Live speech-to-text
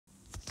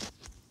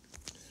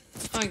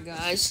Hi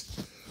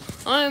guys,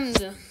 I'm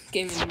the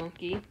gaming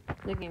monkey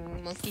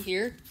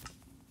here.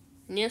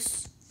 And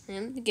yes, I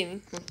am the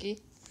gaming monkey.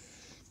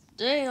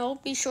 Today I'll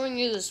be showing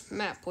you this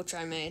map which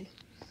I made.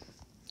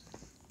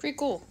 Pretty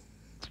cool,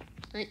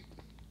 right?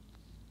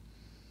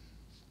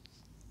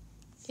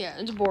 Yeah,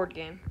 it's a board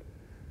game.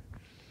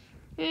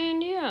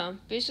 And yeah,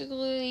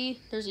 basically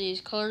there's these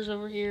colors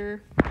over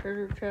here: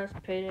 treasure chest,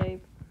 payday,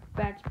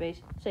 bad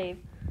space, save,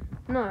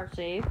 another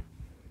save.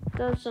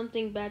 Does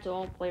something bad to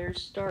all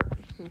players, start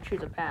and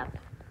choose a path.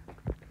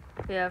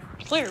 We have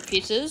player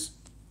pieces.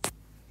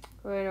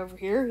 Right over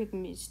here, you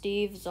can be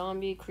Steve,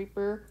 zombie,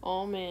 creeper,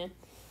 oh man,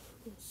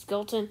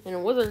 skeleton, and a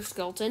wither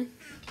skeleton.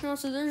 And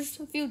also, there's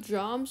a few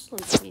jobs.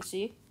 Let me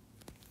see.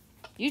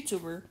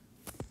 YouTuber.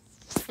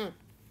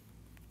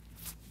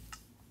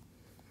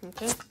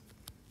 Okay.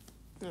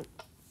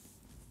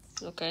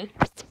 Okay.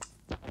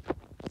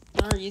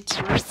 Another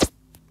YouTuber.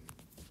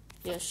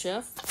 Yeah,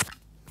 chef.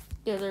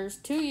 Yeah, there's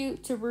two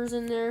YouTubers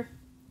in there.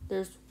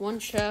 There's one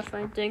chef,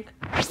 I think.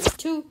 There's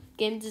two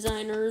game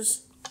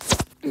designers.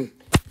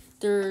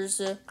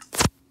 There's I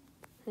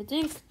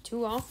think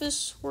 2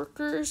 office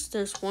workers.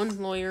 There's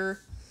 1 lawyer,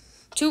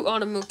 2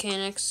 auto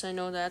mechanics. I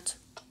know that.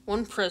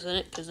 1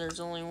 president, because there's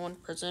only 1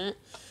 president.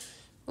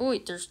 Oh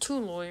wait, there's 2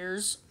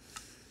 lawyers.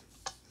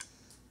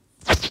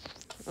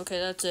 Okay,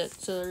 that's it.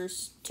 So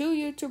there's 2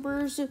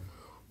 YouTubers,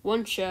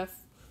 1 chef,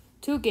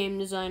 2 game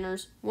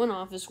designers, 1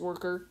 office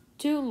worker,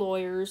 2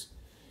 lawyers,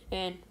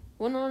 and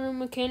 1 auto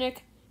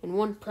mechanic, and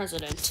 1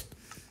 president.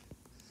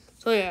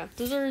 So yeah,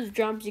 those are the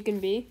jobs you can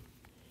be.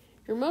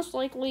 You're most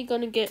likely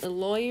going to get a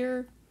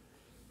lawyer,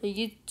 a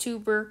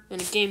YouTuber,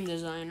 and a game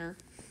designer.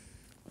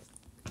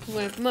 We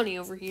have money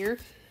over here.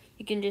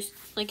 You can just,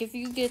 like, if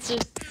you get to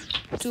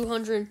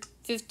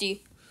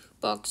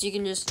 $250, you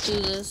can just do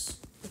this.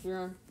 If you're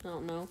on, I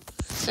don't know.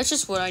 That's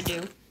just what I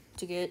do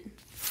to get.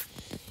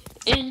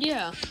 And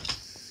yeah.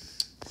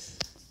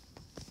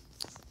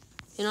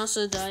 And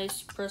also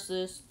dice, press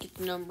this, get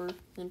the number,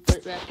 and put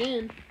it back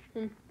in.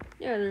 And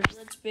yeah, there's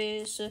red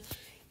space.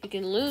 You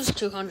can lose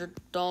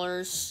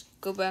 $200,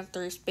 go back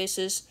 3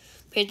 spaces,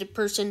 pay the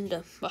person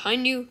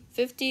behind you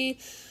 $50,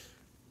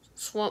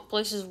 swap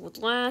places with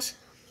last,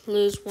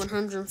 lose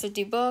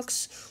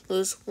 $150,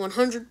 lose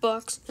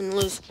 $100, and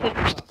lose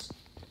 $50.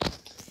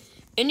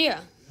 And yeah.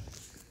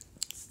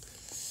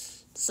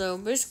 So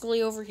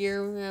basically over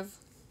here we have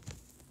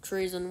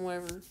trees and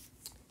whatever.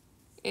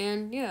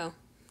 And yeah.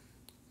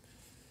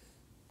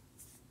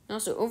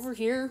 Also over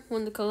here,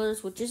 one of the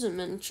colors which isn't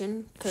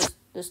mentioned, because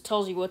this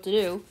tells you what to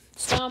do.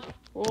 Stop,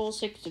 roll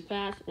 6 to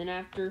pass, and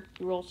after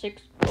you roll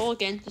 6, roll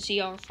again to see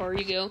how far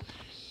you go.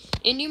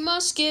 And you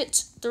must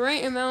get the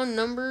right amount of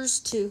numbers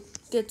to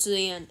get to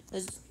the end.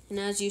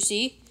 As you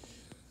see,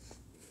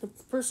 the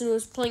person who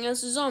was playing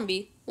as a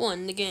zombie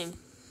won the game.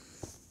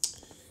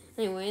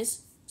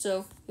 Anyways,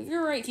 so if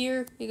you're right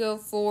here, you go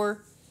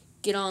 4,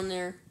 get on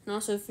there. And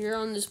also if you're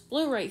on this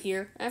blue right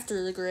here,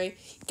 after the gray,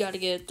 you gotta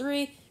get a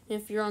 3. And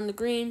if you're on the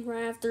green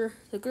right after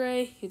the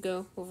gray, you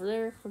go over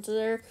there, onto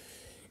there.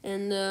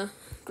 And the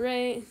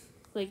gray,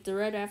 like the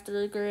red after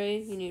the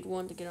gray, you need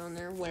 1 to get on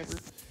there, whatever.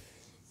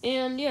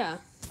 And yeah,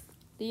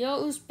 the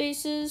yellow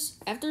spaces,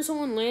 after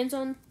someone lands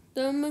on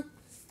them,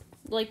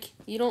 like,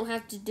 you don't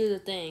have to do the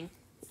thing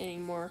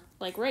anymore.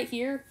 Like right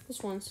here,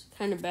 this one's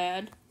kind of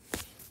bad.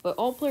 But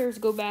all players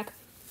go back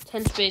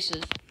 10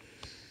 spaces.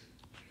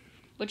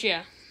 But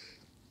yeah.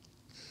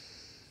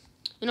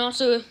 And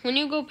also, when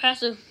you go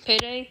past a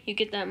payday, you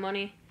get that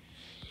money.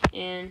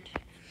 And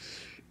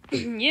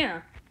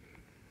yeah.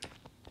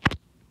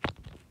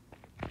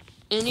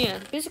 And yeah,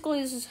 basically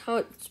this is how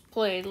it's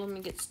played. Let me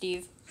get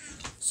Steve.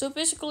 So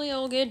basically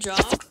I'll get a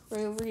job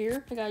right over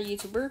here. I got a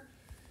YouTuber.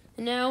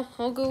 And now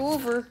I'll go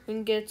over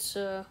and get,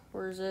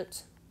 where is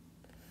it?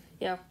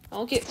 Yeah,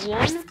 I'll get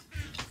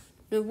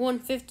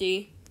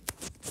 150.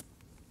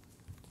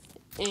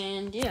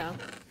 And yeah.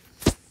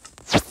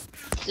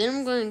 Then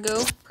I'm going to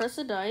go press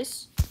the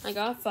dice. I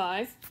got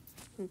 5.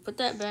 And put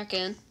that back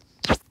in.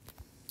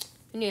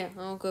 And yeah,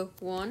 I'll go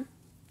 1,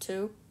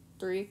 2,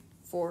 3,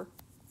 4,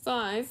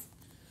 5.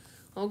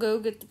 I'll go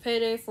get the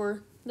payday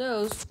for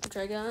those, which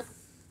I got.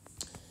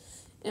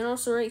 And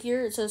also right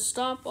here, it says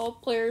stop, all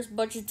players'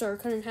 budgets are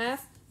cut in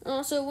half. And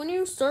also, when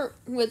you start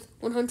with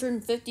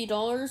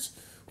 $150,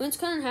 when it's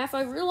cut in half,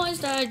 I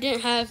realized that I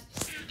didn't have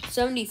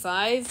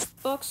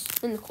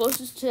 $75, and the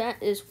closest to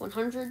that is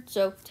 100,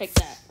 so take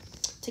that.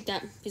 Take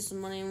that piece of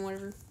money and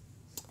whatever,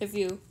 if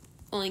you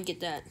only get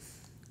that.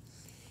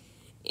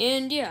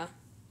 And yeah,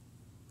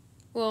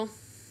 well,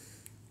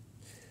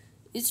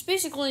 it's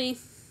basically,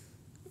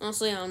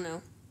 honestly, I don't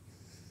know,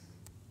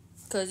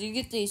 because you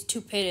get these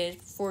 2 paydays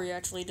before you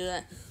actually do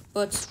that.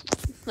 But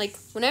like,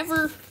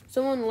 whenever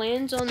someone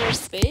lands on their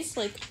space,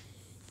 like,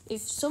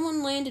 if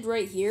someone landed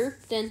right here,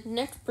 then the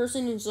next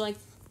person who's like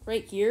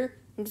right here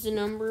gets a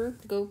number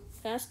to go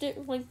past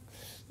it. Like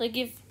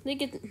if they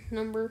get the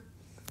number,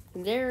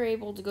 they're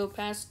able to go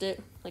past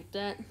it like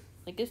that.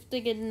 Like if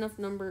they get enough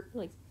number,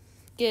 like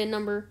get a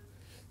number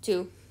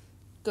to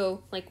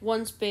go like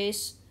 1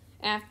 space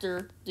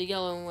after the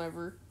yellow and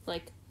whatever.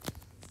 Like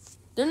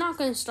they're not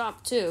gonna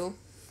stop too.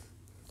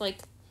 Like,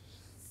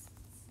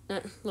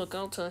 look,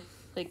 I'll tell you.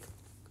 Like,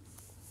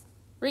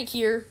 right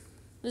here,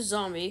 this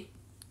zombie,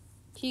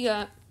 he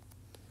got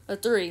a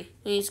 3,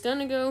 and he's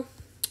gonna go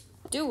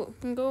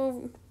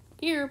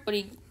here, but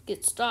he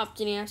gets stopped,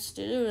 and he has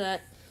to do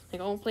that.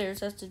 Like, all players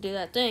have to do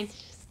that thing.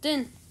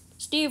 Then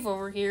Steve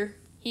over here,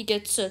 he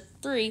gets a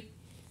 3,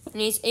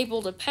 and he's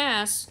able to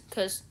pass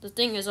because the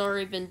thing has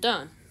already been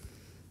done.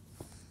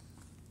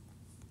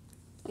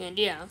 And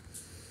yeah.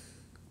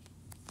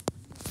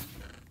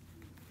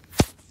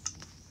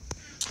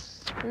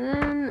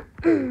 And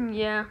then,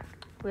 yeah,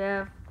 we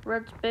have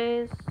red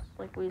space,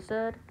 like we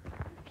said.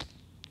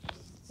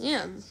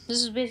 Yeah,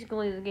 this is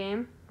basically the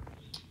game.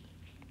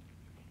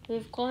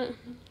 There's quite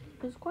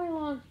a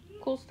lot of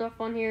cool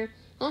stuff on here.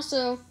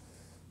 Also,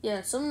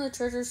 yeah, some of the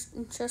treasure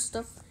chest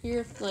stuff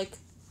here, like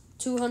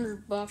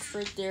 $200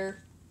 right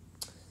there.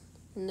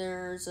 And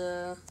there's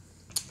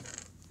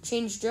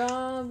change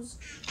jobs,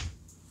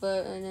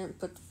 but I didn't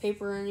put the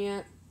paper in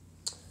yet.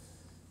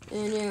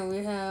 And yeah,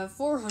 we have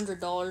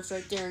 $400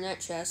 right there in that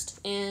chest.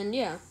 And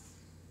yeah.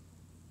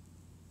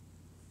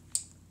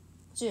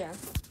 So yeah.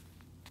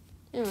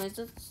 Anyways,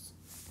 that's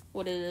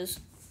what it is.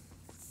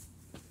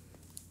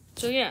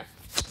 So yeah.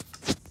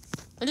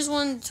 I just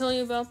wanted to tell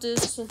you about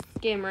this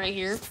game right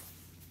here.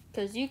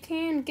 Because you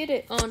can get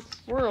it on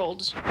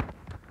Worlds.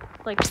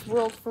 Like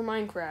Worlds for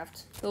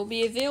Minecraft. It'll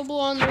be available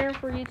on there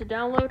for you to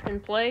download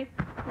and play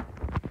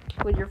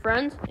with your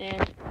friends.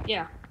 And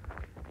yeah.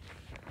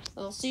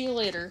 I'll see you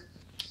later.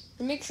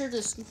 And make sure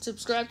to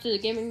subscribe to the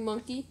Gaming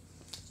Monkey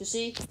to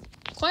see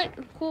quite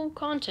cool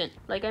content.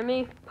 Like I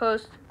may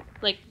post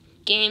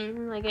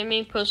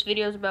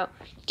videos about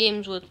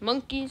games with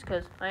monkeys,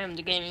 because I am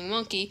the Gaming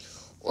Monkey,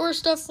 or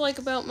stuff like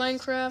about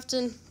Minecraft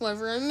and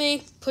whatever. I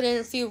may put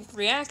in a few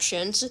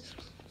reactions,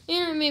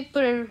 and I may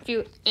put in a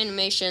few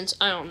animations.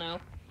 I don't know.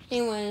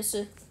 Anyways,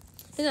 hit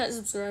that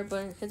subscribe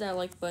button, hit that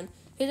like button,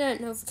 hit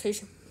that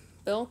notification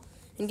bell,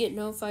 and get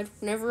notified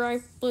whenever I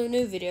upload a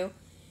new video.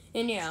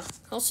 And yeah,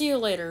 I'll see you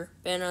later,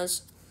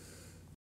 Bananas.